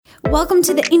Welcome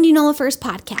to the Indianola First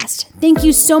Podcast. Thank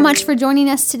you so much for joining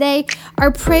us today.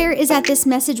 Our prayer is that this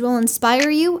message will inspire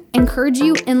you, encourage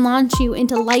you, and launch you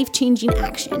into life-changing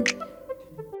action.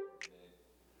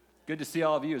 Good to see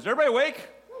all of you. Is everybody awake?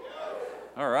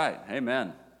 All right.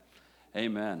 Amen.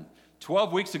 Amen.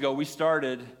 12 weeks ago, we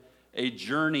started a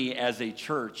journey as a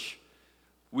church.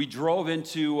 We dove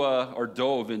into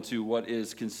what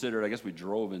is considered, I guess we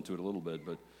drove into it a little bit,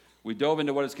 but we dove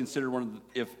into what is considered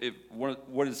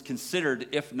what is considered,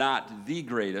 if not the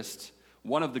greatest,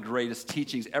 one of the greatest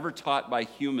teachings ever taught by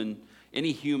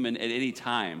any human at any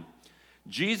time.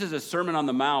 Jesus' Sermon on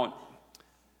the Mount.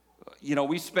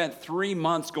 We spent 3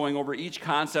 months going over each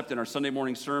concept in our Sunday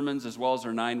morning sermons, as well as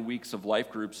our 9 weeks of life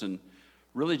groups, and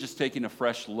really just taking a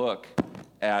fresh look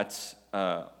at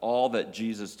all that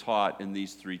Jesus taught in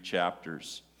these 3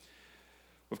 chapters.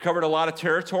 We've covered a lot of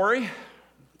territory.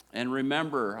 And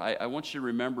remember, I want you to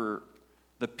remember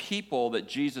the people that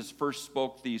Jesus first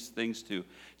spoke these things to.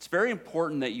 It's very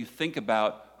important that you think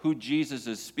about who Jesus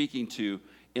is speaking to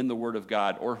in the Word of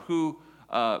God, or who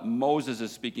Moses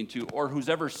is speaking to, or who's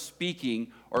ever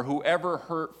speaking, or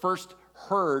whoever first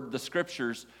heard the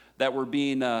scriptures that were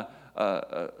being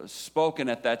spoken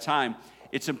at that time.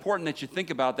 It's important that you think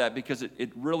about that because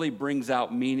it really brings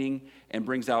out meaning and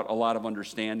brings out a lot of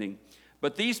understanding.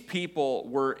 But these people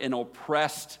were an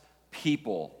oppressed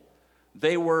people.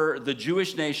 They were the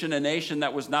Jewish nation, a nation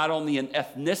that was not only an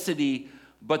ethnicity,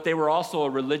 but they were also a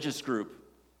religious group,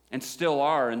 and still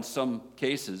are in some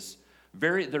cases.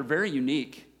 They're very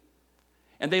unique.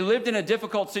 And they lived in a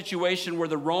difficult situation where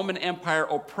the Roman Empire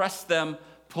oppressed them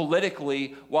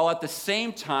politically, while at the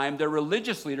same time their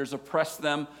religious leaders oppressed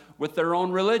them with their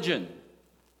own religion.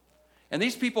 And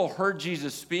these people heard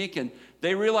Jesus speak, and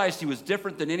they realized he was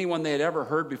different than anyone they had ever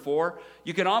heard before.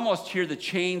 You can almost hear the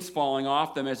chains falling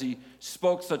off them as he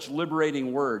spoke such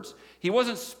liberating words. He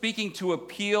wasn't speaking to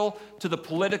appeal to the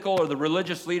political or the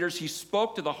religious leaders. He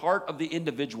spoke to the heart of the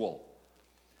individual.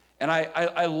 And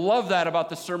I love that about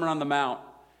the Sermon on the Mount.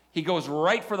 He goes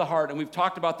right for the heart, and we've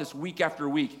talked about this week after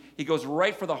week. He goes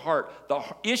right for the heart, the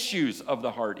issues of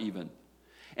the heart even.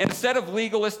 And instead of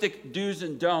legalistic do's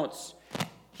and don'ts,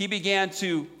 he began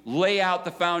to lay out the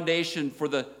foundation for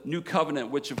the new covenant,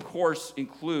 which of course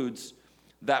includes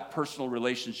that personal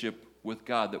relationship with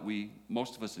God that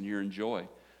most of us in here enjoy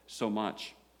so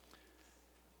much.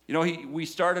 We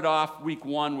started off week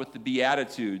 1 with the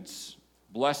Beatitudes,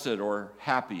 blessed or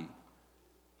happy,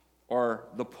 or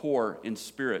the poor in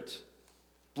spirit.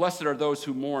 Blessed are those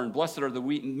who mourn. Blessed are the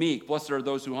meek. Blessed are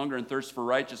those who hunger and thirst for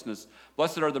righteousness.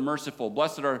 Blessed are the merciful.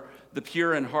 Blessed are the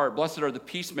pure in heart. Blessed are the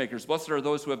peacemakers. Blessed are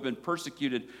those who have been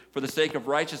persecuted for the sake of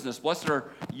righteousness. Blessed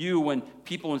are you when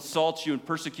people insult you and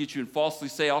persecute you and falsely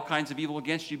say all kinds of evil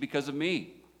against you because of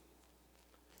me.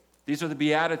 These are the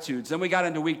Beatitudes. Then we got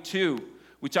into week 2.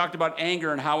 We talked about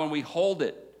anger and how when we hold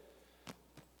it,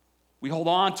 we hold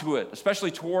on to it,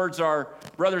 especially towards our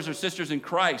brothers or sisters in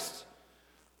Christ.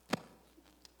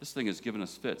 This thing has given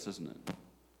us fits, isn't it?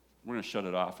 We're going to shut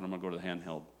it off, and I'm going to go to the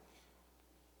handheld.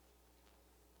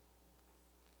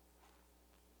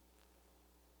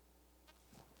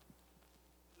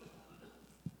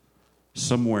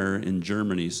 Somewhere in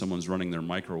Germany, someone's running their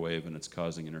microwave, and it's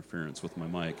causing interference with my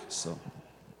mic, so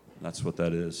that's what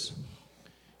that is.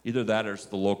 Either that or it's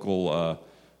the local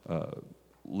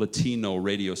Latino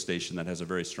radio station that has a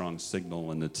very strong signal,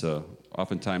 and it's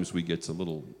oftentimes we get a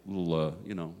little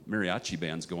mariachi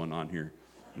bands going on here,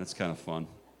 and it's kind of fun.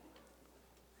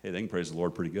 Hey, they can praise the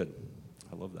Lord pretty good.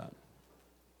 I love that.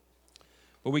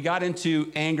 But we got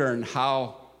into anger and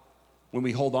how when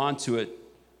we hold on to it,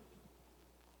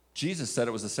 Jesus said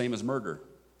it was the same as murder.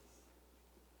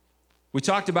 We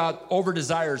talked about over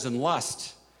desires and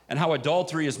lust, and how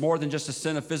adultery is more than just a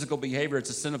sin of physical behavior,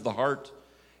 it's a sin of the heart.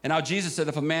 And how Jesus said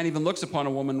if a man even looks upon a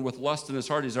woman with lust in his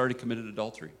heart, he's already committed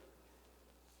adultery.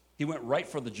 He went right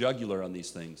for the jugular on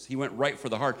these things. He went right for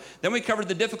the heart. Then we covered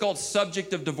the difficult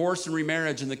subject of divorce and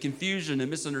remarriage and the confusion and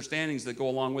misunderstandings that go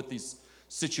along with these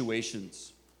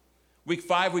situations. Week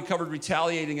 5, we covered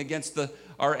retaliating against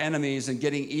our enemies and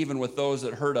getting even with those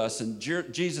that hurt us. And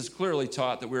Jesus clearly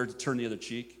taught that we were to turn the other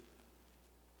cheek,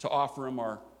 to offer them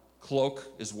our cloak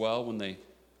as well when they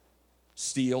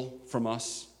steal from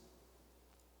us.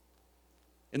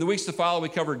 In the weeks to follow, we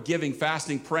covered giving,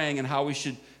 fasting, praying, and how we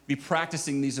should be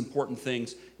practicing these important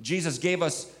things. Jesus gave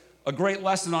us a great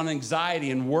lesson on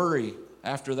anxiety and worry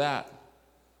after that,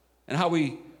 and how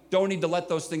we don't need to let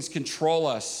those things control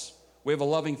us. We have a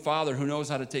loving Father who knows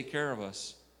how to take care of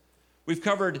us. We've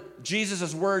covered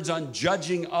Jesus' words on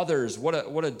judging others.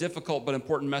 What a difficult but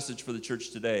important message for the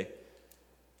church today.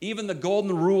 Even the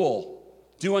golden rule,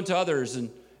 do unto others and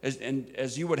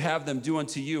as you would have them do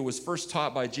unto you, was first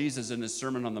taught by Jesus in his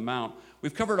Sermon on the Mount.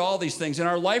 We've covered all these things. In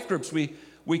our life groups,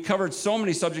 we covered so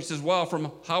many subjects as well,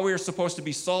 from how we are supposed to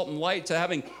be salt and light, to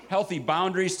having healthy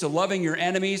boundaries, to loving your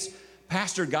enemies.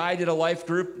 Pastor Guy did a life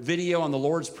group video on the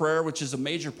Lord's Prayer, which is a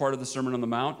major part of the Sermon on the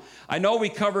Mount. I know we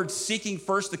covered seeking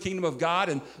first the kingdom of God,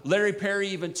 and Larry Perry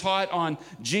even taught on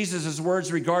Jesus' words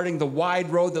regarding the wide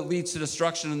road that leads to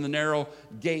destruction and the narrow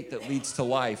gate that leads to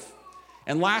life.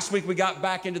 And last week we got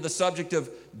back into the subject of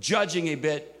judging a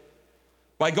bit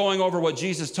by going over what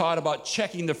Jesus taught about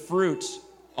checking the fruit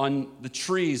on the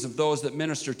trees of those that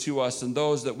minister to us and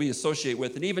those that we associate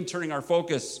with, and even turning our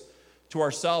focus to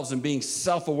ourselves and being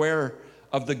self-aware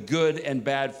of the good and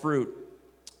bad fruit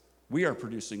we are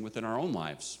producing within our own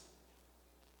lives.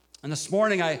 And this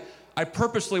morning, I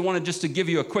purposely wanted just to give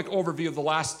you a quick overview of the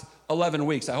last 11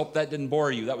 weeks. I hope that didn't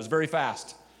bore you. That was very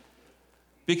fast.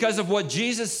 Because of what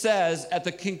Jesus says at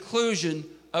the conclusion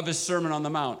of his Sermon on the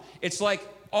Mount. It's like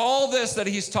all this that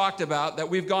he's talked about, that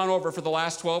we've gone over for the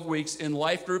last 12 weeks in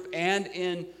life group and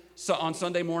on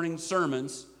Sunday morning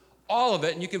sermons, all of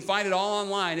it, and you can find it all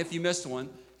online if you missed one.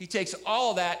 He takes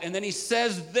all of that, and then he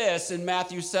says this in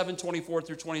Matthew 7:24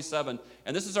 through 27.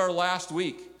 And this is our last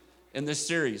week in this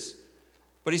series.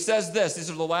 But he says this. These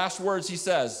are the last words he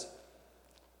says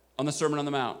on the Sermon on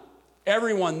the Mount.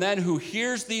 Everyone then who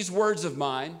hears these words of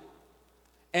mine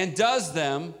and does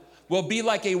them will be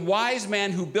like a wise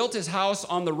man who built his house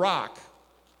on the rock.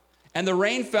 And the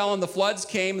rain fell, and the floods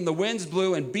came, and the winds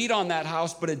blew and beat on that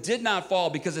house, but it did not fall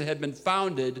because it had been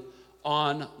founded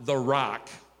on the rock.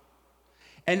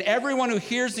 And everyone who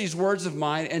hears these words of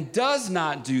mine and does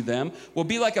not do them will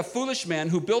be like a foolish man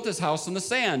who built his house on the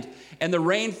sand. And the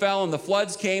rain fell, and the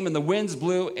floods came, and the winds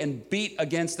blew and beat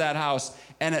against that house,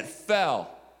 and it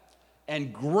fell.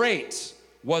 And great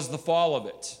was the fall of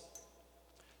it.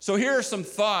 So here are some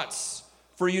thoughts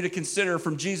for you to consider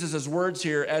from Jesus' words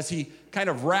here as he kind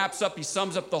of wraps up, he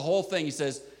sums up the whole thing. He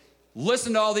says,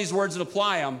 listen to all these words and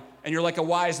apply them, and you're like a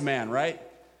wise man, right?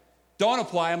 Don't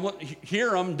apply them,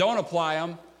 hear them, don't apply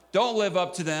them, don't live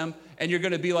up to them, and you're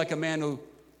going to be like a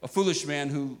foolish man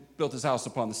who built his house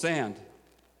upon the sand.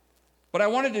 But I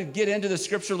wanted to get into the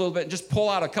scripture a little bit and just pull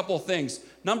out a couple of things.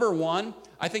 Number one,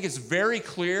 I think it's very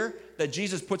clear that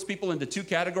Jesus puts people into two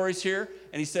categories here,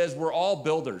 and he says we're all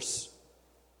builders.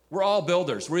 We're all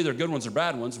builders. We're either good ones or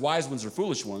bad ones, wise ones or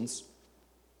foolish ones.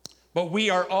 But we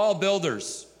are all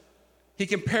builders. He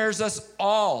compares us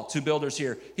all to builders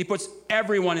here. He puts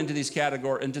everyone into this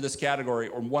category,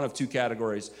 or one of two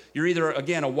categories. You're either,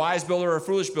 again, a wise builder or a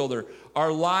foolish builder.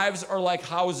 Our lives are like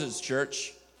houses,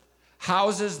 church.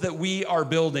 Houses that we are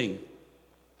building.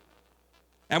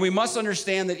 And we must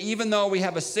understand that even though we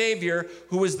have a Savior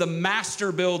who is the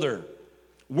master builder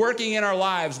working in our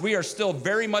lives, we are still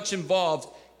very much involved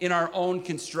in our own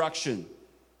construction.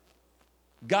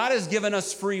 God has given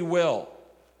us free will.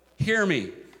 Hear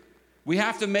me. We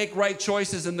have to make right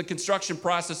choices in the construction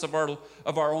process of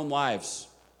our own lives.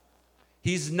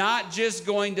 He's not just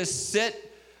going to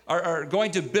sit or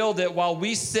going to build it while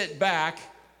we sit back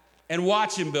and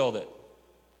watch him build it.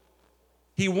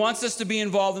 He wants us to be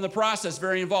involved in the process,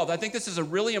 very involved. I think this is a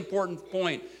really important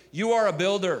point. You are a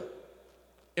builder.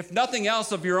 If nothing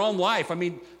else, of your own life. I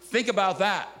mean, think about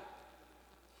that.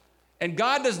 And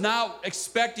God does not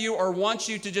expect you or want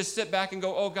you to just sit back and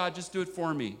go, oh, God, just do it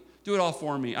for me. Do it all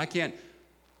for me. I can't.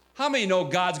 How many know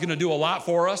God's going to do a lot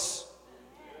for us?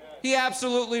 He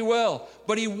absolutely will.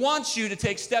 But he wants you to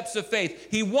take steps of faith.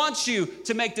 He wants you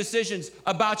to make decisions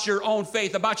about your own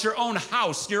faith, about your own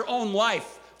house, your own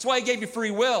life. That's why he gave you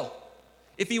free will.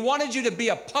 If he wanted you to be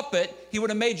a puppet, he would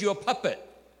have made you a puppet.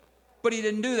 But he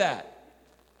didn't do that.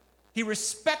 He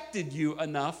respected you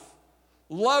enough,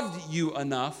 loved you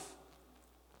enough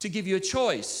to give you a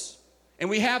choice. And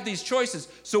we have these choices.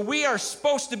 So we are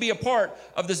supposed to be a part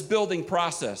of this building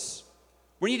process.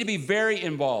 We need to be very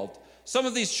involved. Some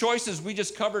of these choices we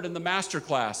just covered in the master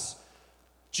class.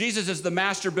 Jesus is the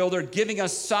master builder, giving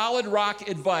us solid rock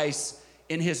advice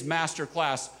in his master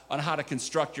class on how to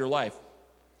construct your life.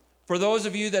 For those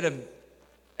of you that have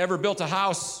ever built a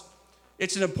house,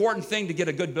 it's an important thing to get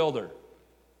a good builder.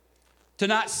 To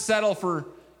not settle for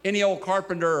any old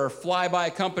carpenter or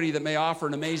fly-by company that may offer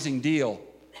an amazing deal.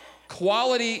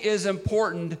 Quality is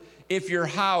important if your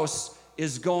house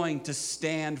is going to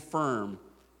stand firm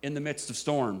in the midst of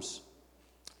storms.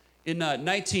 In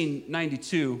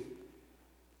 1992,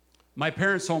 my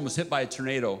parents' home was hit by a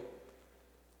tornado.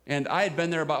 And I had been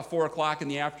there about 4 o'clock in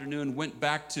the afternoon, went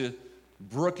back to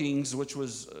Brookings, which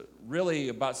was really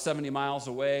about 70 miles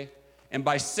away. And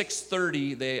by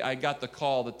 6:30, I got the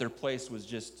call that their place was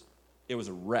it was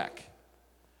a wreck.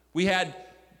 We had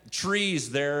trees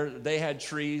there, they had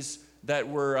trees that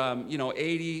were,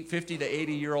 50 to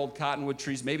 80-year-old cottonwood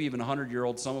trees, maybe even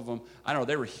 100-year-old, some of them. I don't know,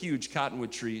 they were huge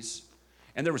cottonwood trees.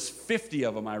 And there was 50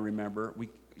 of them, I remember. We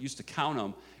used to count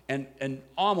them. And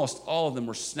almost all of them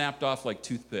were snapped off like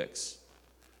toothpicks.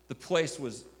 The place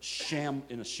was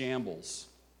in a shambles.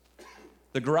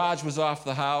 The garage was off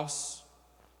the house.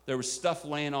 There was stuff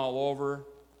laying all over.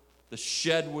 The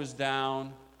shed was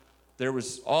down. There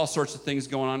was all sorts of things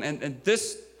going on. And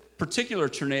this particular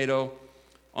tornado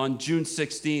on June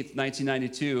 16th,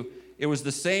 1992, it was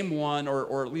the same one,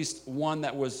 or at least one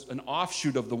that was an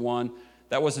offshoot of the one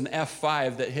that was an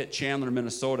F5 that hit Chandler,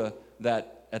 Minnesota on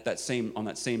that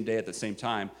same day at the same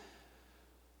time.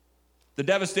 The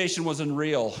devastation was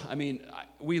unreal. I mean,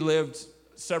 we lived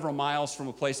several miles from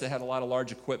a place that had a lot of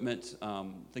large equipment,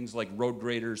 things like road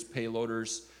graders,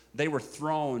 payloaders. They were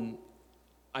thrown,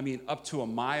 up to a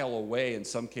mile away in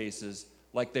some cases,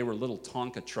 like they were little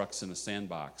Tonka trucks in a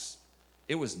sandbox.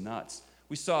 It was nuts.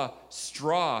 We saw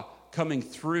straw coming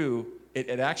through.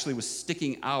 It actually was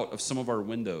sticking out of some of our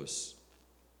windows.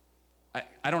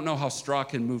 I don't know how straw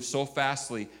can move so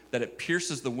fastly that it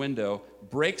pierces the window,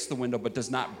 breaks the window, but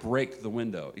does not break the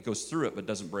window. It goes through it, but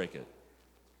doesn't break it.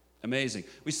 Amazing.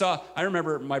 I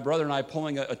remember my brother and I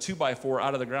pulling a 2x4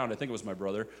 out of the ground. I think it was my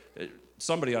brother,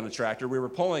 somebody on a tractor. We were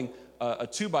pulling a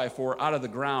 2x4 out of the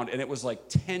ground, and it was like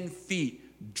 10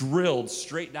 feet drilled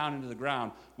straight down into the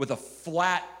ground with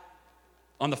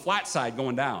on the flat side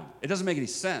going down. It doesn't make any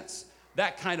sense.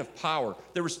 That kind of power.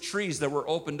 There was trees that were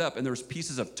opened up, and there was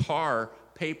pieces of tar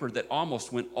paper that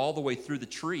almost went all the way through the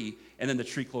tree, and then the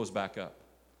tree closed back up.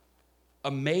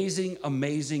 Amazing,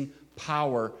 amazing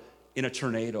power in a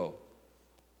tornado.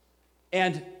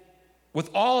 And with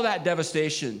all of that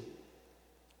devastation,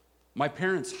 my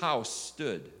parents' house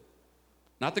stood.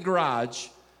 Not the garage,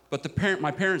 but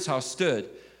my parents' house stood.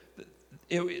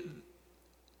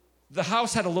 The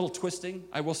house had a little twisting,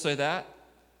 I will say that,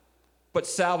 but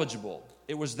salvageable.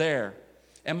 It was there.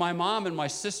 And my mom and my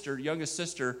sister, youngest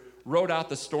sister, rode out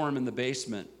the storm in the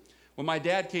basement. When my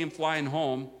dad came flying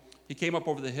home, he came up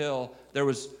over the hill.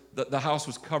 The house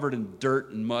was covered in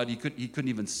dirt and mud. He couldn't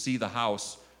even see the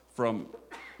house from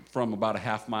about a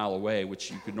half mile away,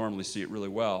 which you could normally see it really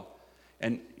well.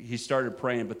 And he started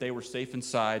praying, but they were safe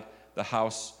inside. The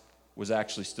house was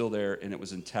actually still there, and it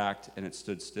was intact, and it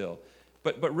stood still.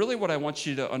 But really what I want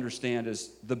you to understand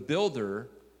is the builder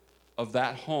of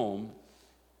that home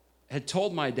had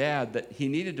told my dad that he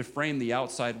needed to frame the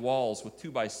outside walls with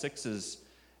 2x6s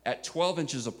at 12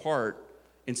 inches apart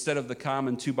instead of the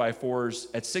common 2x4s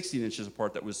at 16 inches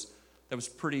apart that was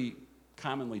pretty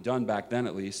commonly done back then,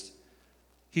 at least.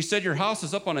 He said, your house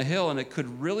is up on a hill and it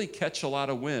could really catch a lot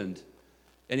of wind.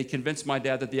 And he convinced my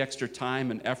dad that the extra time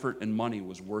and effort and money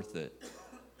was worth it.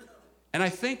 And I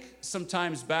think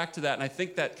sometimes back to that, and I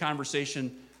think that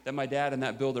conversation that my dad and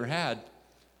that builder had,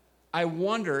 I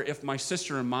wonder if my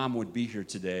sister and mom would be here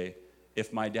today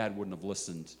if my dad wouldn't have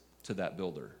listened to that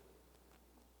builder.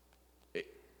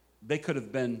 They could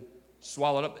have been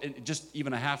swallowed up. Just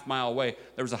even a half mile away,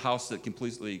 there was a house that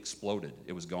completely exploded.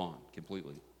 It was gone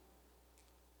completely.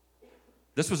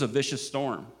 This was a vicious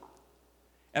storm.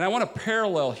 And I want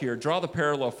to draw the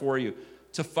parallel for you,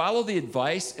 to follow the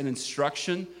advice and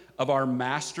instruction of our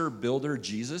master builder,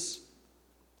 Jesus,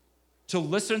 to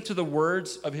listen to the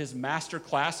words of his master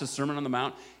class, his Sermon on the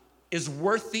Mount, is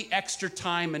worth the extra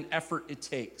time and effort it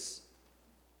takes.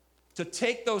 To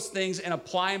take those things and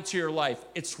apply them to your life,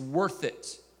 it's worth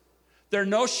it. There are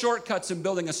no shortcuts in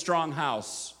building a strong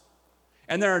house,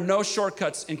 and there are no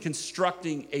shortcuts in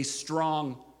constructing a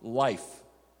strong life.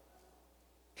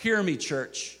 Hear me,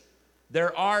 church.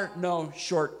 There are no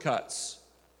shortcuts.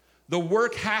 The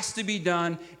work has to be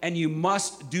done, and you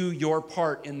must do your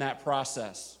part in that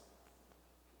process.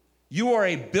 You are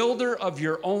a builder of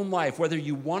your own life, whether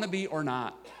you want to be or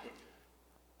not.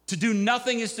 To do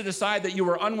nothing is to decide that you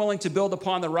are unwilling to build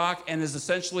upon the rock, and is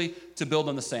essentially to build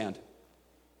on the sand.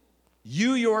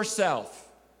 You yourself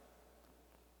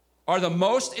are the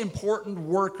most important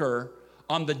worker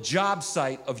on the job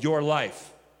site of your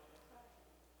life.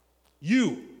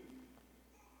 You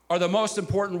are the most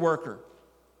important worker.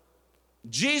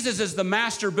 Jesus is the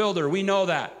master builder, we know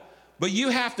that. But you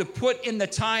have to put in the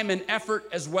time and effort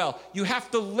as well. You have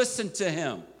to listen to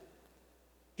him.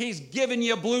 He's given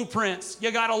you blueprints. You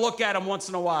got to look at them once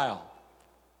in a while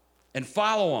and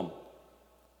follow them.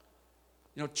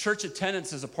 You know, church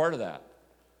attendance is a part of that.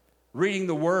 Reading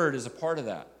the word is a part of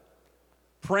that.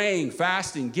 Praying,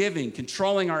 fasting, giving,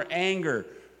 controlling our anger,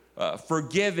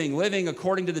 forgiving, living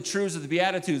according to the truths of the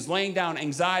Beatitudes, laying down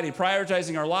anxiety,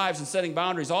 prioritizing our lives and setting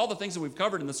boundaries, all the things that we've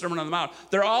covered in the Sermon on the Mount,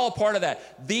 they're all a part of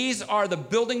that. These are the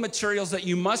building materials that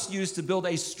you must use to build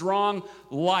a strong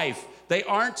life. They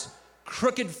aren't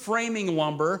crooked framing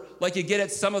lumber like you get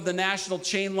at some of the national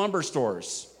chain lumber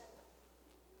stores.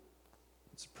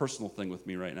 It's a personal thing with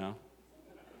me right now.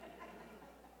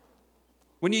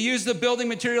 When you use the building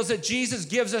materials that Jesus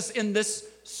gives us in this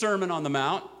Sermon on the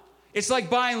Mount, it's like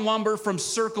buying lumber from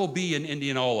Circle B in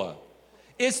Indianola.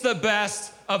 It's the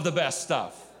best of the best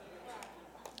stuff.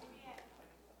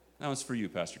 That one's for you,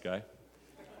 Pastor Guy.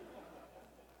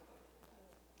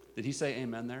 Did he say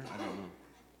amen there? I don't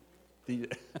know.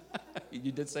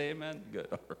 You did say amen? Good,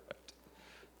 all right.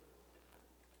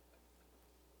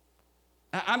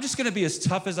 I'm just going to be as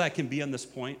tough as I can be on this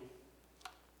point.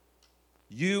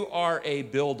 You are a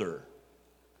builder.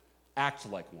 Act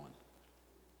like one.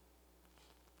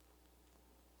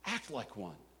 Act like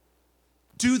one.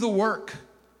 Do the work.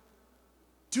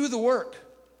 Do the work.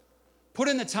 Put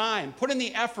in the time. Put in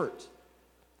the effort.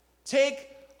 Take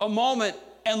a moment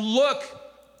and look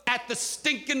at the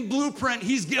stinking blueprint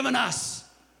he's given us.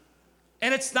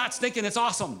 And it's not stinking, it's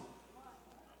awesome.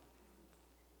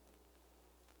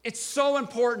 It's so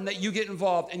important that you get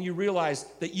involved and you realize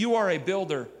that you are a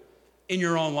builder in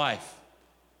your own life.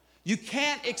 You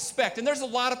can't expect, and there's a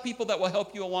lot of people that will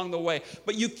help you along the way,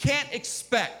 but you can't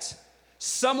expect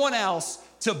someone else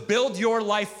to build your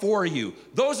life for you.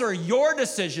 Those are your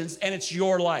decisions, and it's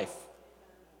your life.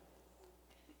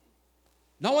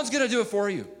 No one's going to do it for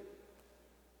you.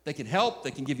 They can help,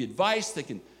 they can give you advice, they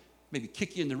can maybe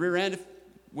kick you in the rear end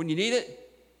when you need it,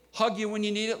 hug you when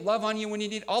you need it, love on you when you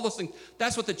need it, all those things.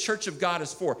 That's what the church of God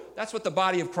is for. That's what the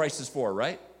body of Christ is for,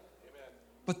 right?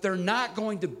 But they're not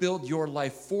going to build your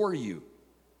life for you.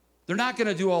 They're not going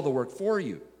to do all the work for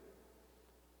you.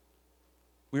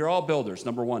 We are all builders,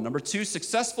 number one. Number two,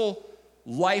 successful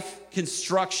life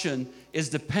construction is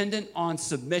dependent on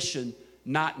submission,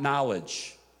 not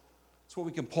knowledge. That's what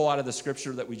we can pull out of the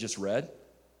scripture that we just read.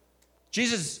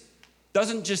 Jesus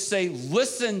doesn't just say,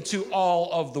 listen to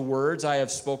all of the words I have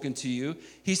spoken to you.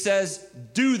 He says,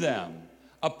 do them,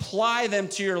 apply them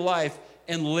to your life,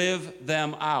 and live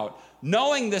them out.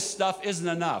 Knowing this stuff isn't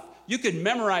enough. You can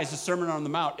memorize the Sermon on the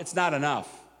Mount. It's not enough.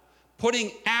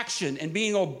 Putting action and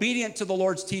being obedient to the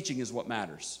Lord's teaching is what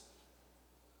matters.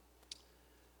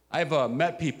 I've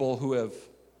met people who have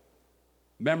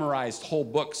memorized whole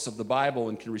books of the Bible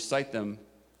and can recite them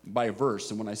by verse.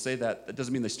 And when I say that, that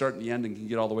doesn't mean they start at the end and can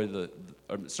get all the way to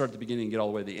or start at the beginning and get all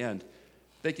the way to the end.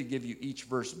 They could give you each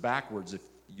verse backwards if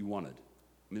you wanted.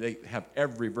 I mean, they have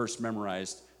every verse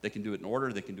memorized. They can do it in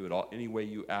order. They can do it all any way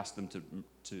you ask them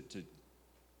to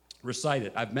recite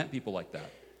it. I've met people like that.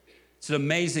 It's an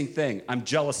amazing thing. I'm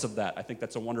jealous of that. I think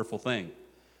that's a wonderful thing.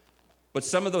 But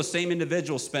some of those same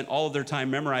individuals spent all of their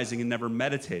time memorizing and never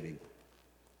meditating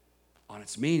on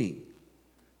its meaning.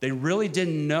 They really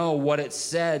didn't know what it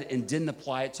said and didn't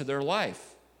apply it to their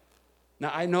life.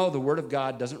 Now, I know the Word of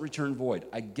God doesn't return void.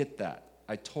 I get that.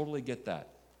 I totally get that.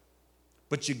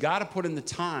 But you got to put in the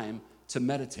time to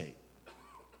meditate.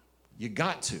 You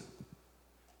got to.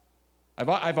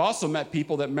 I've also met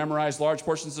people that memorized large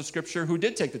portions of Scripture who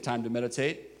did take the time to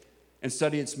meditate and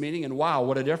study its meaning, and wow,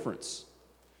 what a difference.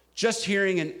 Just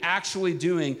hearing and actually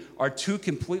doing are two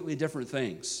completely different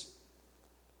things.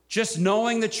 Just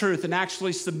knowing the truth and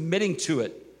actually submitting to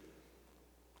it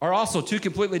are also two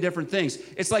completely different things.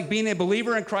 It's like being a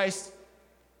believer in Christ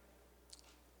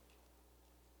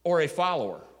or a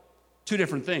follower. Two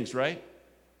different things, right?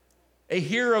 A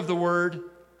hearer of the word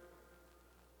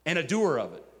and a doer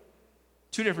of it.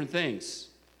 Two different things.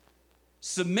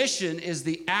 Submission is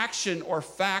the action or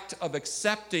fact of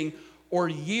accepting or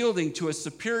yielding to a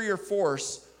superior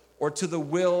force or to the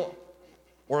will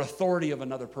or authority of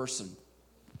another person.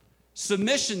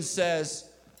 Submission says,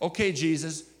 okay,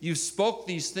 Jesus, you spoke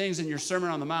these things in your Sermon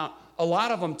on the Mount, a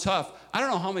lot of them tough. I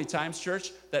don't know how many times,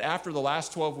 church, that after the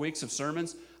last 12 weeks of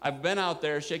sermons, I've been out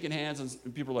there shaking hands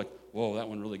and people are like, whoa, that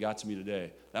one really got to me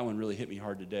today. That one really hit me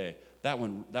hard today. That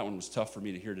one was tough for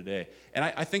me to hear today. And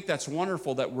I think that's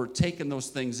wonderful that we're taking those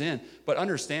things in. But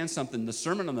understand something, the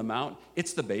Sermon on the Mount,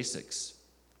 it's the basics.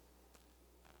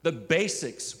 The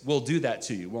basics will do that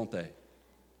to you, won't they?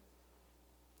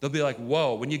 They'll be like,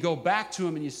 whoa. When you go back to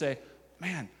them and you say,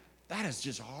 man, that is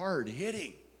just hard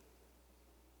hitting.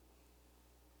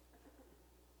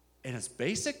 And it's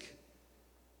basic?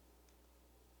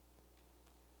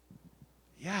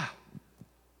 Yeah.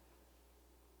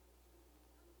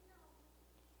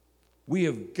 We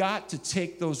have got to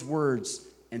take those words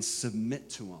and submit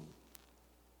to them.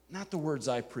 Not the words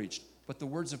I preached, but the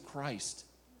words of Christ.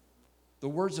 the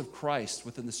words of Christ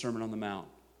within the Sermon on the Mount.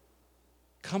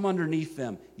 Come underneath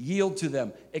them, yield to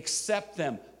them, accept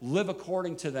them, live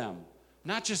according to them.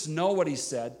 Not just know what he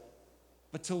said,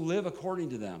 but to live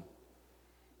according to them.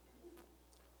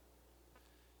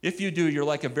 If you do, you're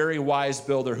like a very wise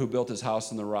builder who built his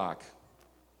house on the rock.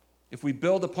 If we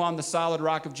build upon the solid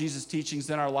rock of Jesus' teachings,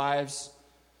 then our lives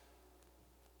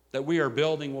that we are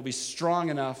building will be strong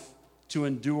enough to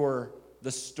endure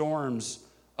the storms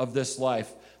of this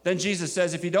life. Then Jesus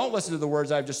says, if you don't listen to the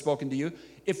words I've just spoken to you,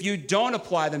 if you don't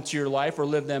apply them to your life or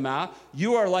live them out,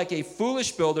 you are like a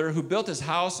foolish builder who built his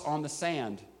house on the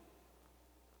sand.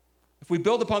 If we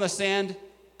build upon the sand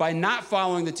by not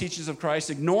following the teachings of Christ,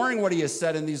 ignoring what he has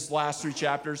said in these last 3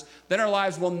 chapters, then our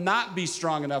lives will not be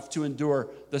strong enough to endure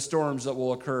the storms that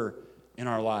will occur in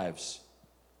our lives.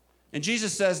 And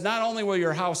Jesus says, not only will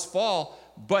your house fall,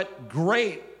 but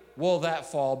great will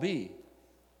that fall be.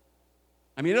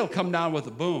 I mean, it'll come down with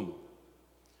a boom.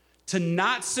 To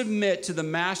not submit to the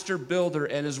master builder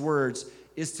and his words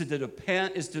is to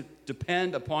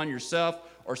depend upon yourself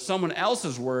or someone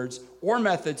else's words or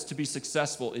methods to be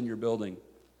successful in your building.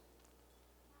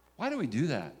 Why do we do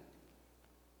that?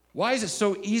 Why is it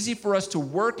so easy for us to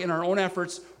work in our own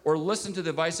efforts or listen to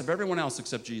the advice of everyone else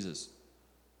except Jesus?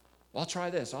 Well, I'll try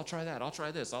this, I'll try that, I'll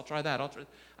try this, I'll try that, I'll try.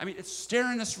 I mean, it's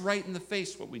staring us right in the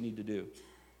face what we need to do.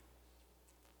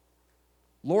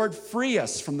 Lord, free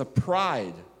us from the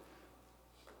pride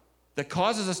that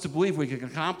causes us to believe we can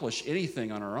accomplish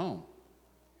anything on our own.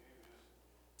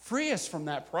 Free us from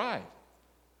that pride.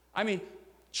 I mean,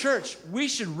 church, we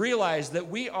should realize that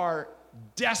we are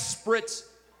desperate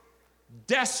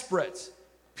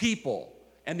people.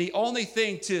 And the only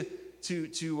thing that's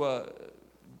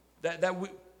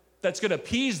going to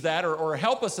appease that or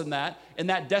help us in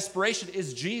that desperation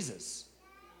is Jesus.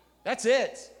 That's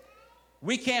it.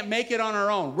 We can't make it on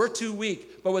our own. We're too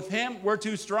weak. But with him, we're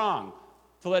too strong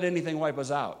to let anything wipe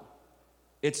us out.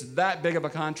 It's that big of a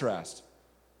contrast.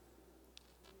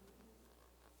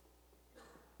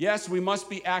 Yes, we must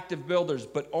be active builders,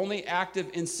 but only active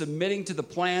in submitting to the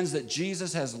plans that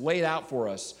Jesus has laid out for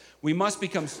us. We must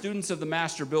become students of the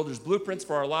master builder's blueprints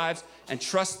for our lives and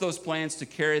trust those plans to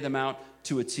carry them out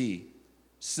to a T.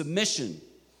 Submission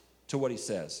to what he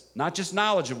says, not just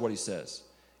knowledge of what he says,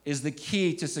 is the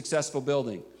key to successful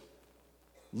building.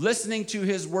 Listening to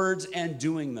his words and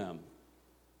doing them.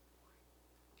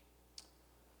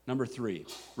 Number 3,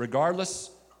 regardless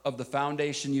of the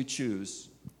foundation you choose,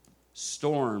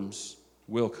 storms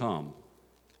will come.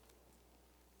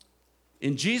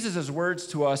 In Jesus' words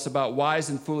to us about wise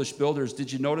and foolish builders,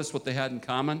 did you notice what they had in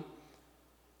common?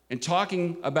 In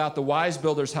talking about the wise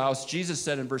builder's house, Jesus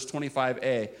said in verse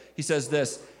 25a, he says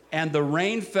this, and the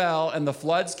rain fell and the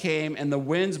floods came and the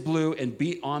winds blew and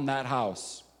beat on that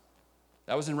house.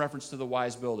 That was in reference to the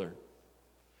wise builder.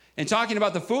 In talking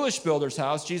about the foolish builder's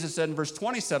house, Jesus said in verse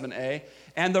 27a,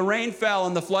 and the rain fell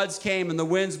and the floods came and the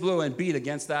winds blew and beat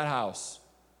against that house.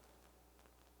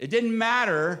 It didn't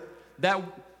matter that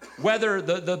whether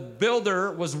the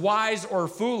builder was wise or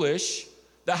foolish,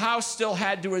 the house still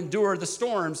had to endure the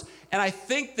storms. And I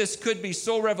think this could be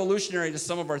so revolutionary to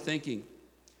some of our thinking.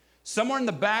 Somewhere in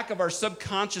the back of our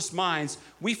subconscious minds,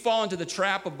 we fall into the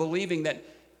trap of believing that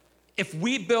if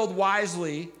we build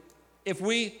wisely, if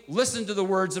we listen to the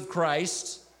words of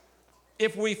Christ,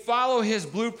 if we follow his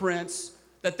blueprints,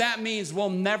 that means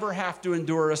we'll never have to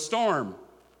endure a storm.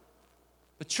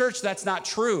 But church, that's not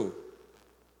true.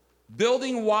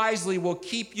 Building wisely will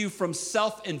keep you from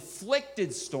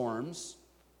self-inflicted storms.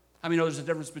 How many know there's a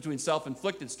difference between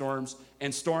self-inflicted storms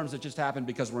and storms that just happen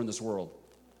because we're in this world?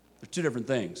 They're 2 different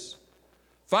things.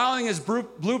 Following his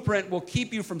blueprint will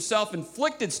keep you from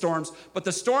self-inflicted storms, but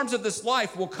the storms of this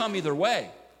life will come either way.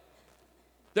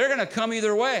 They're going to come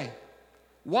either way.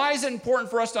 Why is it important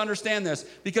for us to understand this?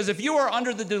 Because if you are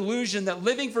under the delusion that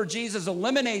living for Jesus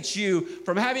eliminates you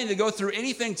from having to go through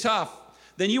anything tough,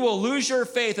 then you will lose your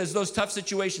faith as those tough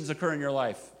situations occur in your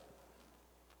life.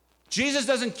 Jesus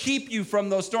doesn't keep you from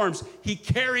those storms. He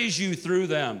carries you through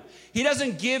them. He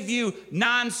doesn't give you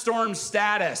non-storm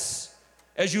status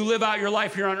as you live out your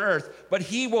life here on earth, but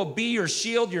he will be your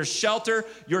shield, your shelter,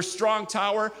 your strong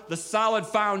tower, the solid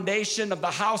foundation of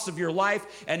the house of your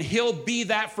life, and he'll be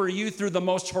that for you through the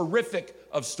most horrific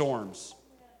of storms.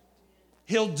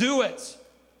 He'll do it.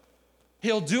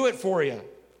 He'll do it for you.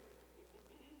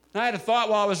 I had a thought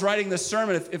while I was writing this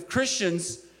sermon. If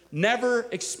Christians never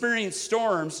experience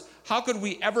storms, how could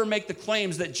we ever make the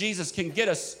claims that Jesus can get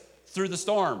us through the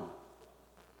storm?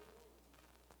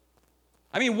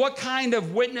 I mean, what kind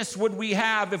of witness would we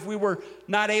have if we were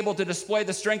not able to display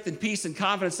the strength and peace and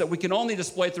confidence that we can only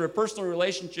display through a personal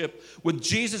relationship with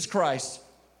Jesus Christ?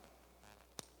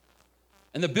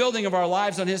 And the building of our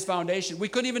lives on his foundation. We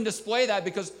couldn't even display that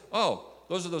because,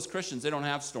 those are those Christians. They don't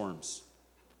have storms.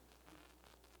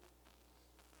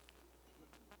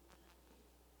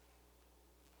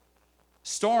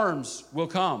 Storms will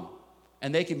come,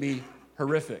 and they can be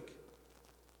horrific.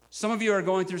 Some of you are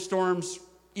going through storms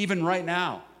even right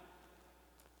now.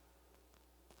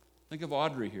 Think of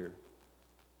Audrey here.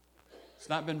 It's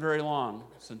not been very long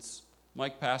since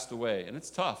Mike passed away, and it's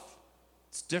tough.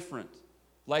 It's different.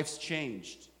 Life's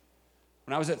changed.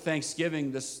 When I was at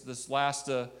Thanksgiving this last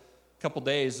couple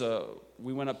days,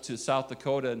 we went up to South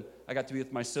Dakota, and I got to be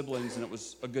with my siblings, and it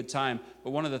was a good time.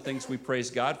 But one of the things we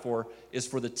praise God for is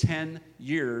for the 10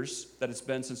 years that it's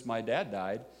been since my dad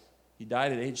died. He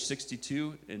died at age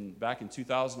 62 back in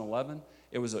 2011.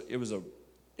 It was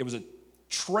a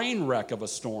train wreck of a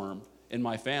storm in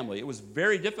my family. It was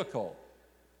very difficult.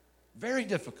 Very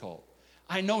difficult.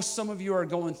 I know some of you are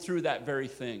going through that very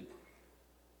thing.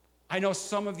 I know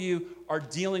some of you are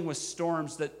dealing with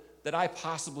storms that I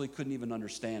possibly couldn't even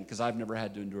understand because I've never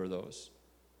had to endure those.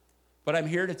 But I'm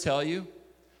here to tell you,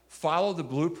 follow the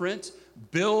blueprint,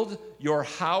 build your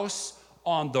house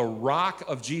on the rock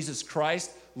of Jesus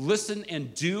Christ, listen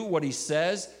and do what he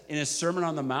says in his Sermon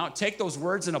on the Mount. Take those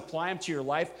words and apply them to your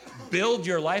life. Build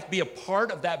your life. Be a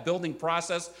part of that building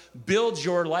process. Build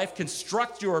your life.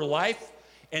 Construct your life.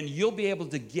 And you'll be able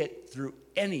to get through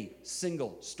any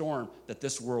single storm that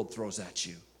this world throws at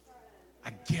you.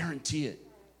 I guarantee it.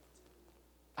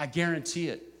 I guarantee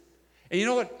it. And you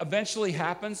know what eventually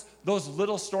happens? Those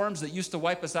little storms that used to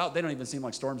wipe us out, they don't even seem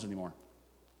like storms anymore.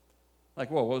 Like,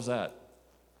 whoa, what was that?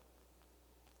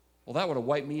 Well, that would have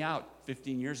wiped me out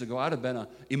 15 years ago. I'd have been an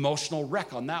emotional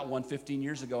wreck on that one 15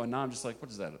 years ago. And now I'm just like, what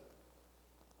is that?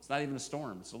 It's not even a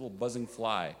storm. It's a little buzzing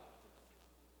fly.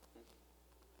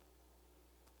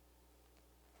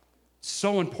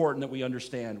 So important that we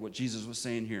understand what Jesus was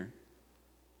saying here.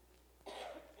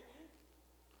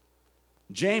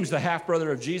 James, the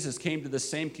half-brother of Jesus, came to the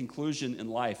same conclusion in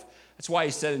life. That's why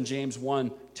he said in James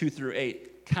 1, 2 through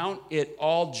 8, "Count it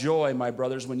all joy, my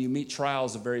brothers, when you meet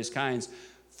trials of various kinds,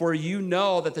 for you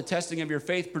know that the testing of your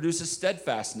faith produces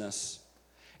steadfastness.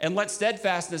 And let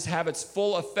steadfastness have its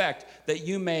full effect, that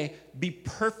you may be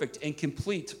perfect and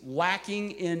complete,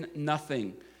 lacking in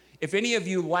nothing. If any of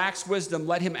you lacks wisdom,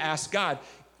 let him ask God,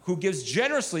 who gives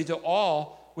generously to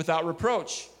all without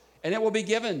reproach, and it will be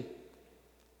given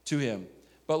to him.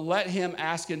 But let him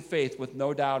ask in faith with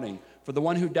no doubting. For the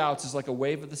one who doubts is like a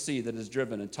wave of the sea that is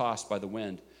driven and tossed by the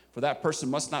wind. For that person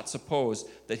must not suppose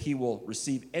that he will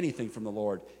receive anything from the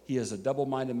Lord. He is a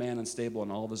double-minded man, unstable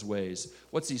in all of his ways."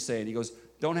 What's he saying? He goes,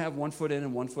 don't have one foot in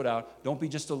and one foot out. Don't be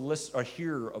just a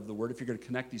hearer of the word if you're going to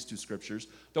connect these two scriptures.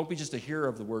 Don't be just a hearer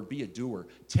of the word. Be a doer.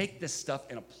 Take this stuff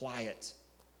and apply it.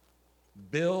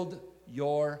 Build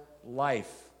your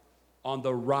life on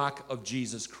the rock of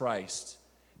Jesus Christ.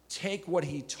 Take what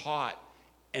he taught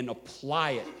and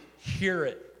apply it. Hear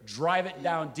it. Drive it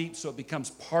down deep so it becomes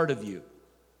part of you.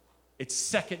 It's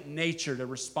second nature to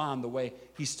respond the way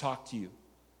he's talked to you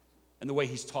and the way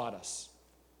he's taught us.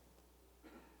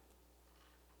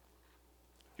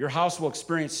 Your house will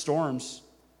experience storms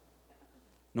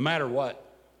no matter what.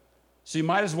 So you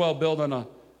might as well build on a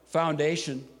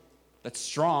foundation that's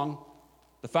strong,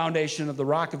 the foundation of the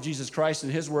rock of Jesus Christ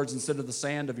and his words instead of the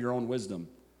sand of your own wisdom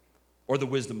or the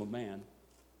wisdom of man.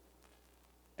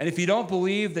 And if you don't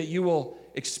believe that you will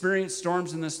experience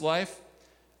storms in this life,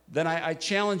 then I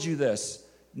challenge you this.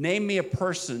 Name me a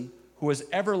person who has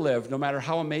ever lived, no matter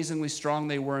how amazingly strong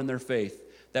they were in their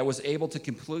faith, that was able to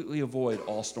completely avoid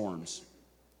all storms.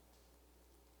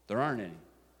 There aren't any.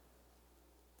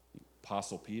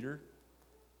 Apostle Peter,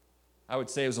 I would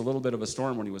say it was a little bit of a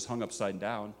storm when he was hung upside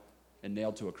down and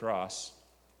nailed to a cross.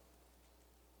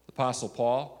 The Apostle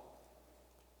Paul,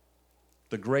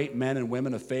 the great men and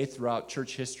women of faith throughout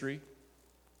church history,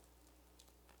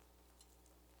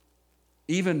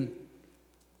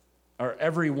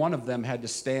 every one of them had to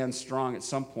stand strong at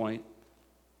some point,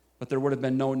 but there would have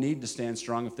been no need to stand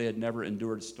strong if they had never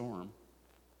endured a storm.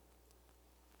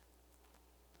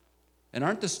 And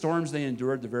aren't the storms they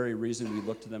endured the very reason we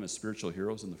look to them as spiritual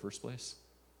heroes in the first place?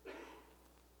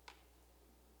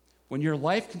 When your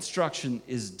life construction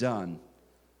is done,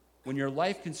 when your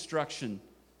life construction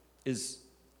is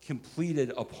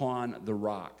completed upon the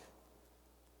rock,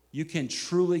 you can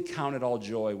truly count it all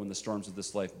joy when the storms of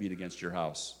this life beat against your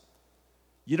house.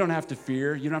 You don't have to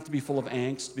fear. You don't have to be full of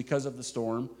angst because of the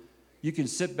storm. You can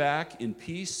sit back in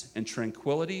peace and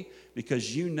tranquility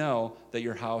because you know that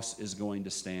your house is going to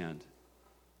stand.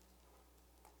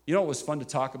 You know what was fun to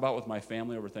talk about with my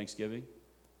family over Thanksgiving?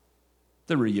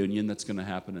 The reunion that's going to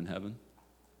happen in heaven.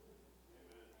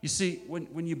 You see,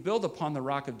 when you build upon the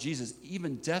rock of Jesus,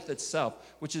 even death itself,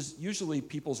 which is usually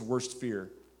people's worst fear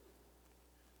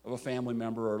of a family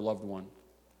member or loved one,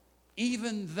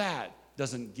 even that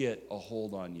doesn't get a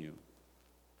hold on you.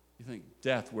 You think,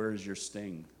 death, where is your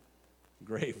sting?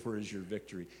 Grave, where is your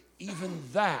victory? Even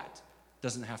that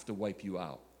doesn't have to wipe you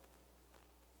out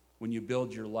when you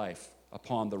build your life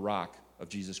upon the rock of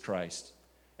Jesus Christ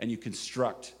and you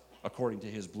construct according to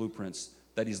his blueprints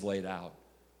that he's laid out.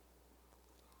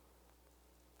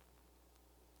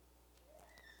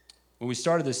 When we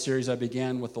started this series, I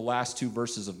began with the last 2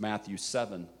 verses of Matthew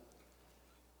 7,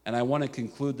 and I want to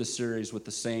conclude the series with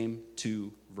the same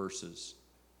 2 verses.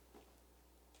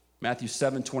 Matthew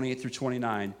 7, 28 through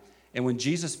 29. And when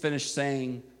Jesus finished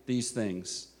saying these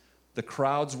things, the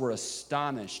crowds were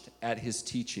astonished at his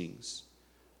teachings,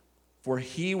 for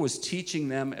he was teaching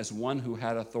them as one who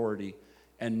had authority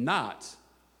and not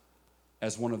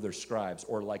as one of their scribes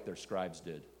or like their scribes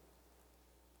did.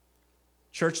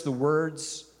 Church, the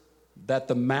words that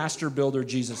the master builder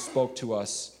Jesus spoke to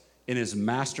us in his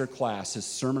master class, his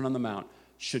Sermon on the Mount,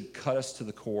 should cut us to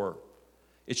the core.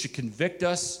 It should convict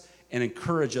us and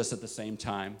encourage us at the same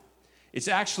time. It's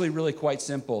actually really quite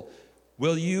simple.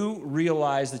 Will you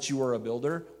realize that you are a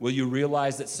builder? Will you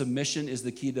realize that submission is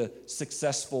the key to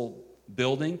successful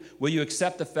building? Will you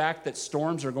accept the fact that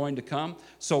storms are going to come?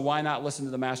 So why not listen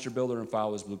to the master builder and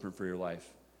follow his blueprint for your life?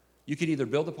 You can either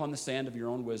build upon the sand of your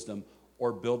own wisdom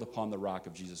or build upon the rock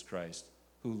of Jesus Christ,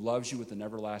 who loves you with an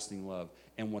everlasting love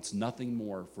and wants nothing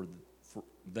more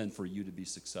than for you to be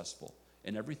successful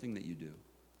in everything that you do,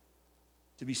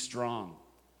 to be strong,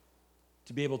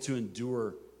 to be able to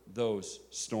endure those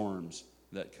storms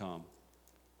that come.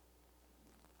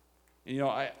 And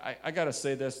I got to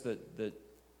say this, that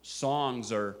songs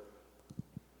they're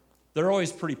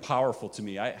always pretty powerful to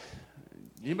me.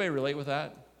 Anybody relate with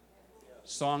that?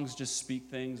 Songs just speak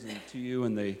things to you,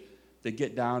 and they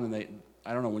get down, and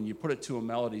I don't know, when you put it to a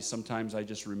melody, sometimes I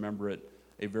just remember it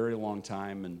a very long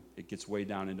time, and it gets way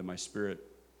down into my spirit.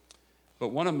 But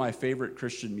one of my favorite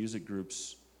Christian music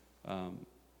groups,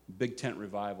 Big Tent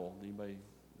Revival. Anybody?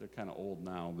 They're kind of old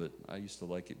now, but I used to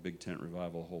like it, Big Tent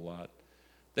Revival, a whole lot.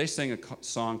 They sang a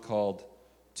song called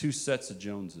Two Sets of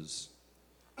Joneses.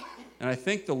 And I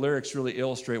think the lyrics really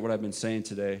illustrate what I've been saying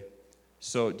today.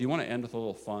 So do you want to end with a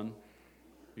little fun?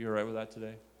 Are you all right with that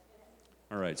today?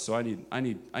 All right, so I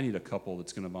need a couple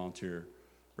that's going to volunteer.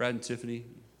 Brad and Tiffany,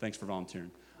 thanks for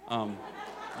volunteering. You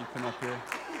come up here.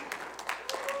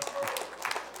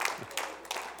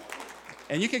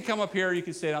 And you can come up here, or you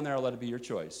can stay down there, or let it be your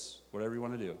choice. Whatever you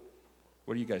want to do.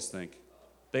 What do you guys think?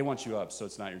 They want you up, so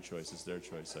it's not your choice, it's their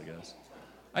choice, I guess.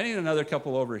 I need another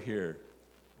couple over here.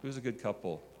 Who's a good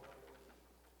couple?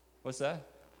 What's that?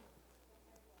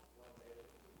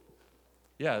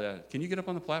 Yeah, can you get up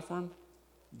on the platform,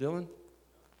 Dylan?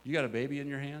 You got a baby in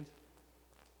your hand?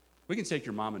 We can take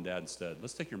your mom and dad instead.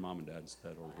 Let's take your mom and dad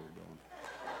instead over here,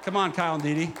 Dylan. Come on, Kyle and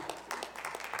Dee Dee.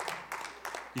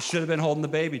 You should have been holding the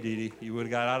baby, Dee Dee. You would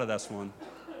have got out of this one.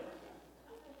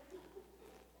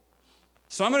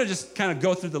 So I'm going to just kind of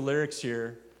go through the lyrics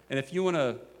here. And if you want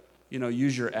to,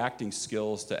 use your acting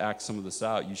skills to act some of this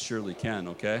out, you surely can,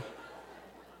 okay?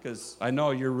 Because I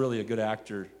know you're really a good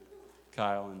actor,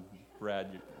 Kyle and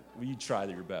Brad. You try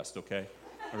your best, okay?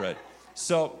 All right.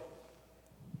 So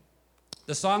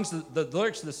the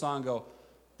lyrics of the song go,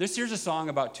 here's a song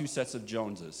about 2 sets of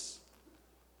Joneses.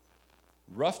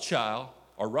 Rothschild,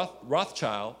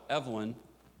 Evelyn,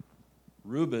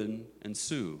 Reuben, and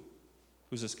Sue.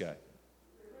 Who's this guy?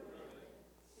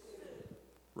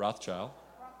 Rothschild,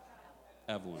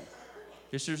 Evelyn.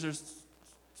 Here's a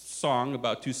song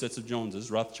about 2 sets of Joneses,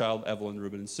 Rothschild, Evelyn,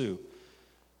 Reuben, and Sue.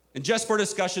 And just for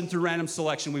discussion through random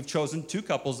selection, we've chosen 2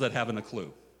 couples that haven't a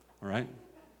clue, all right?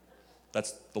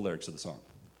 That's the lyrics of the song.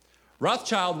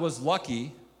 Rothschild was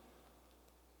lucky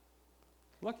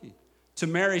to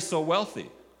marry so wealthy.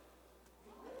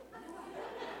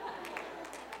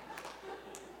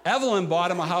 Evelyn bought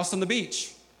him a house on the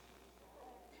beach,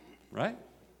 right?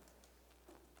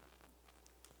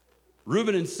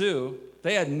 Reuben and Sue,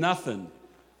 they had nothing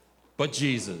but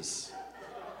Jesus.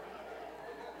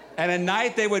 And at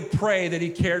night they would pray that he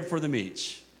cared for them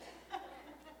each.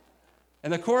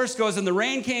 And the chorus goes, and the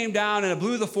rain came down and it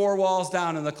blew the 4 walls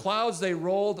down and the clouds they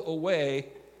rolled away.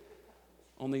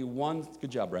 Good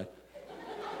job, Brad.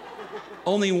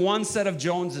 Only one set of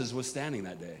Joneses was standing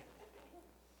that day.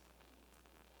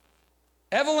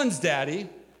 Evelyn's daddy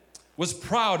was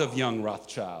proud of young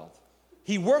Rothschild.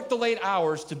 He worked the late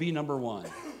hours to be number 1.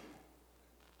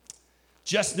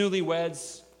 Just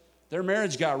newlyweds, their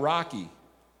marriage got rocky.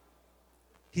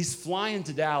 He's flying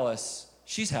to Dallas.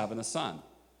 She's having a son.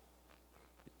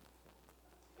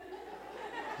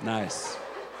 Nice.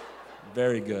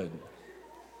 Very good.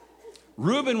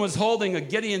 Reuben was holding a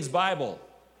Gideon's Bible.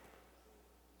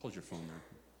 Hold your phone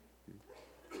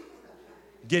there.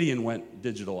 Gideon went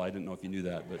digital. I didn't know if you knew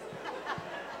that, but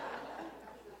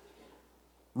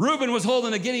Reuben was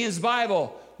holding a Gideon's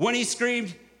Bible when he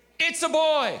screamed, "It's a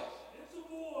boy!" It's a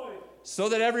boy! So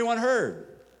that everyone heard.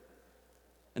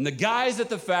 And the guys at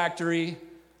the factory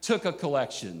took a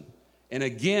collection. And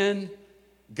again,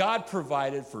 God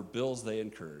provided for bills they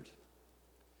incurred.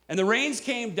 And the rains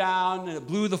came down, and it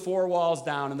blew the four walls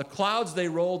down, and the clouds, they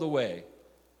rolled away.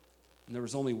 And there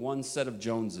was only one set of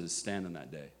Joneses standing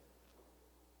that day.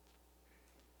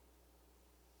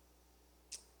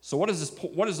 So what is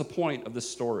the point of this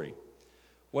story?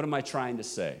 What am I trying to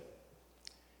say?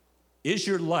 Is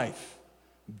your life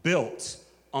built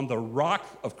on the rock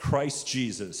of Christ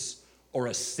Jesus or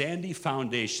a sandy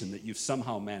foundation that you've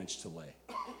somehow managed to lay?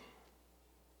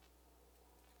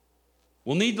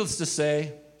 Well, needless to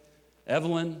say,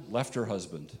 Evelyn left her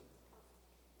husband.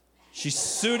 She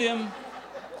sued him.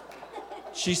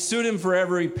 She sued him for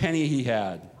every penny he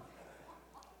had.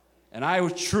 And I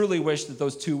would truly wish that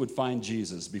those two would find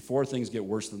Jesus before things get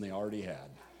worse than they already had.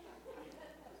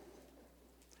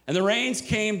 And the rains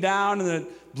came down and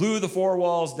it blew the four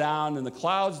walls down, and the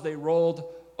clouds, they rolled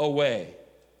away.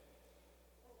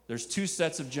 There's two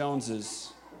sets of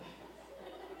Joneses.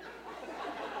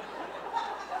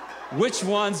 Which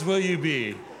ones will you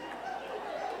be?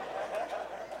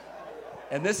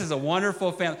 And this is a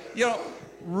wonderful family. You know,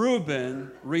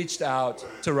 Reuben reached out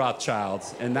to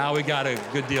Rothschilds, and now we got a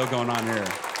good deal going on here. You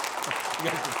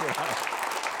guys can say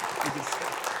hi. You can say.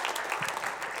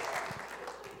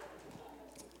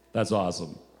 That's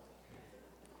awesome.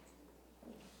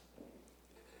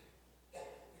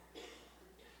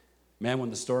 Man, when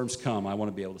the storms come, I want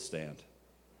to be able to stand.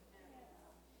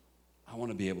 I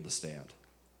want to be able to stand.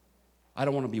 I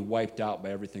don't want to be wiped out by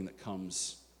everything that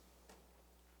comes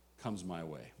my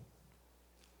way.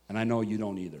 And I know you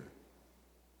don't either.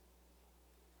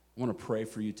 I want to pray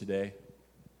for you today.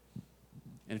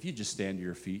 And if you just stand to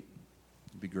your feet,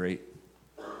 it'd be great.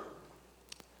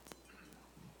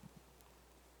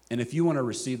 And if you want to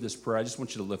receive this prayer, I just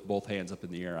want you to lift both hands up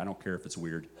in the air. I don't care if it's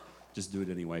weird. Just do it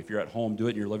anyway. If you're at home, do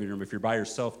it in your living room. If you're by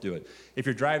yourself, do it. If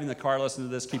you're driving the car, listen to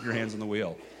this, keep your hands on the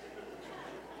wheel.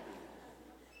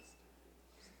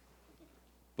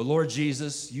 But Lord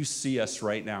Jesus, you see us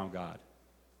right now, God.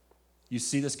 You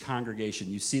see this congregation.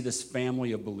 You see this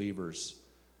family of believers.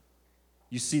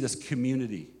 You see this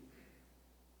community.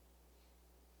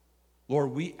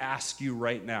 Lord, we ask you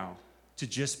right now to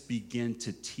just begin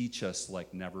to teach us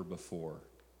like never before.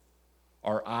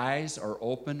 Our eyes are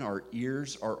open, our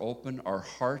ears are open, our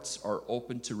hearts are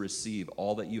open to receive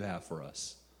all that you have for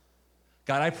us.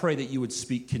 God, I pray that you would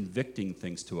speak convicting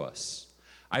things to us.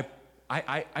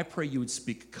 I pray you would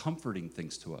speak comforting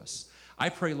things to us. I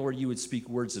pray, Lord, you would speak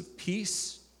words of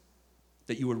peace,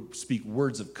 that you would speak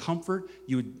words of comfort,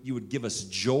 you would give us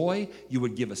joy, you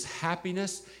would give us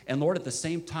happiness, and Lord, at the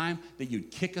same time, that you'd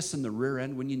kick us in the rear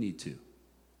end when you need to.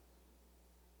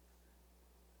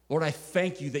 Lord, I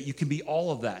thank you that you can be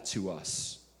all of that to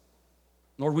us.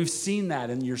 Lord, we've seen that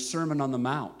in your Sermon on the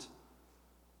Mount.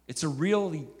 It's a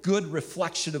really good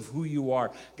reflection of who you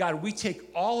are. God, we take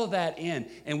all of that in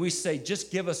and we say,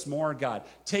 just give us more, God.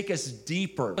 Take us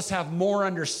deeper. Let us have more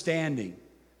understanding.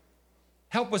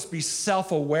 Help us be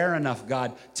self-aware enough,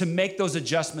 God, to make those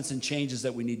adjustments and changes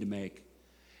that we need to make.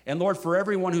 And Lord, for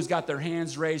everyone who's got their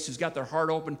hands raised, who's got their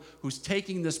heart open, who's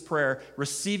taking this prayer,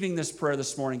 receiving this prayer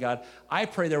this morning, God, I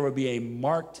pray there would be a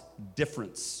marked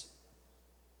difference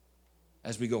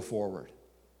as we go forward.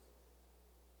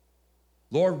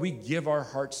 Lord, we give our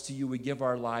hearts to you. We give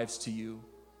our lives to you.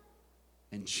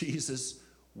 And Jesus,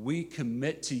 we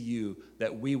commit to you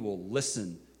that we will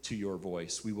listen to your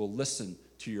voice. We will listen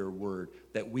to your word,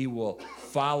 that we will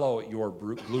follow your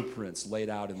blueprints laid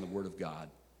out in the word of God.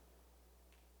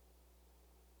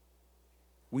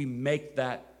 We make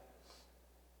that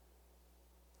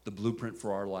the blueprint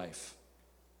for our life.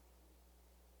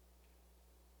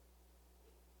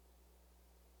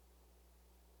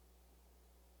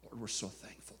 Lord, we're so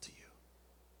thankful to you.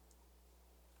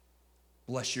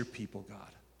 Bless your people,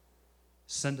 God.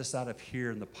 Send us out of here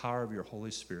in the power of your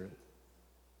Holy Spirit.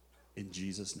 In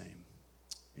Jesus' name,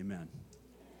 amen.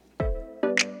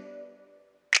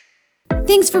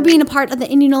 Thanks for being a part of the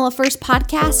Indianola First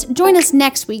podcast. Join us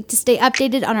next week to stay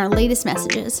updated on our latest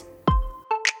messages.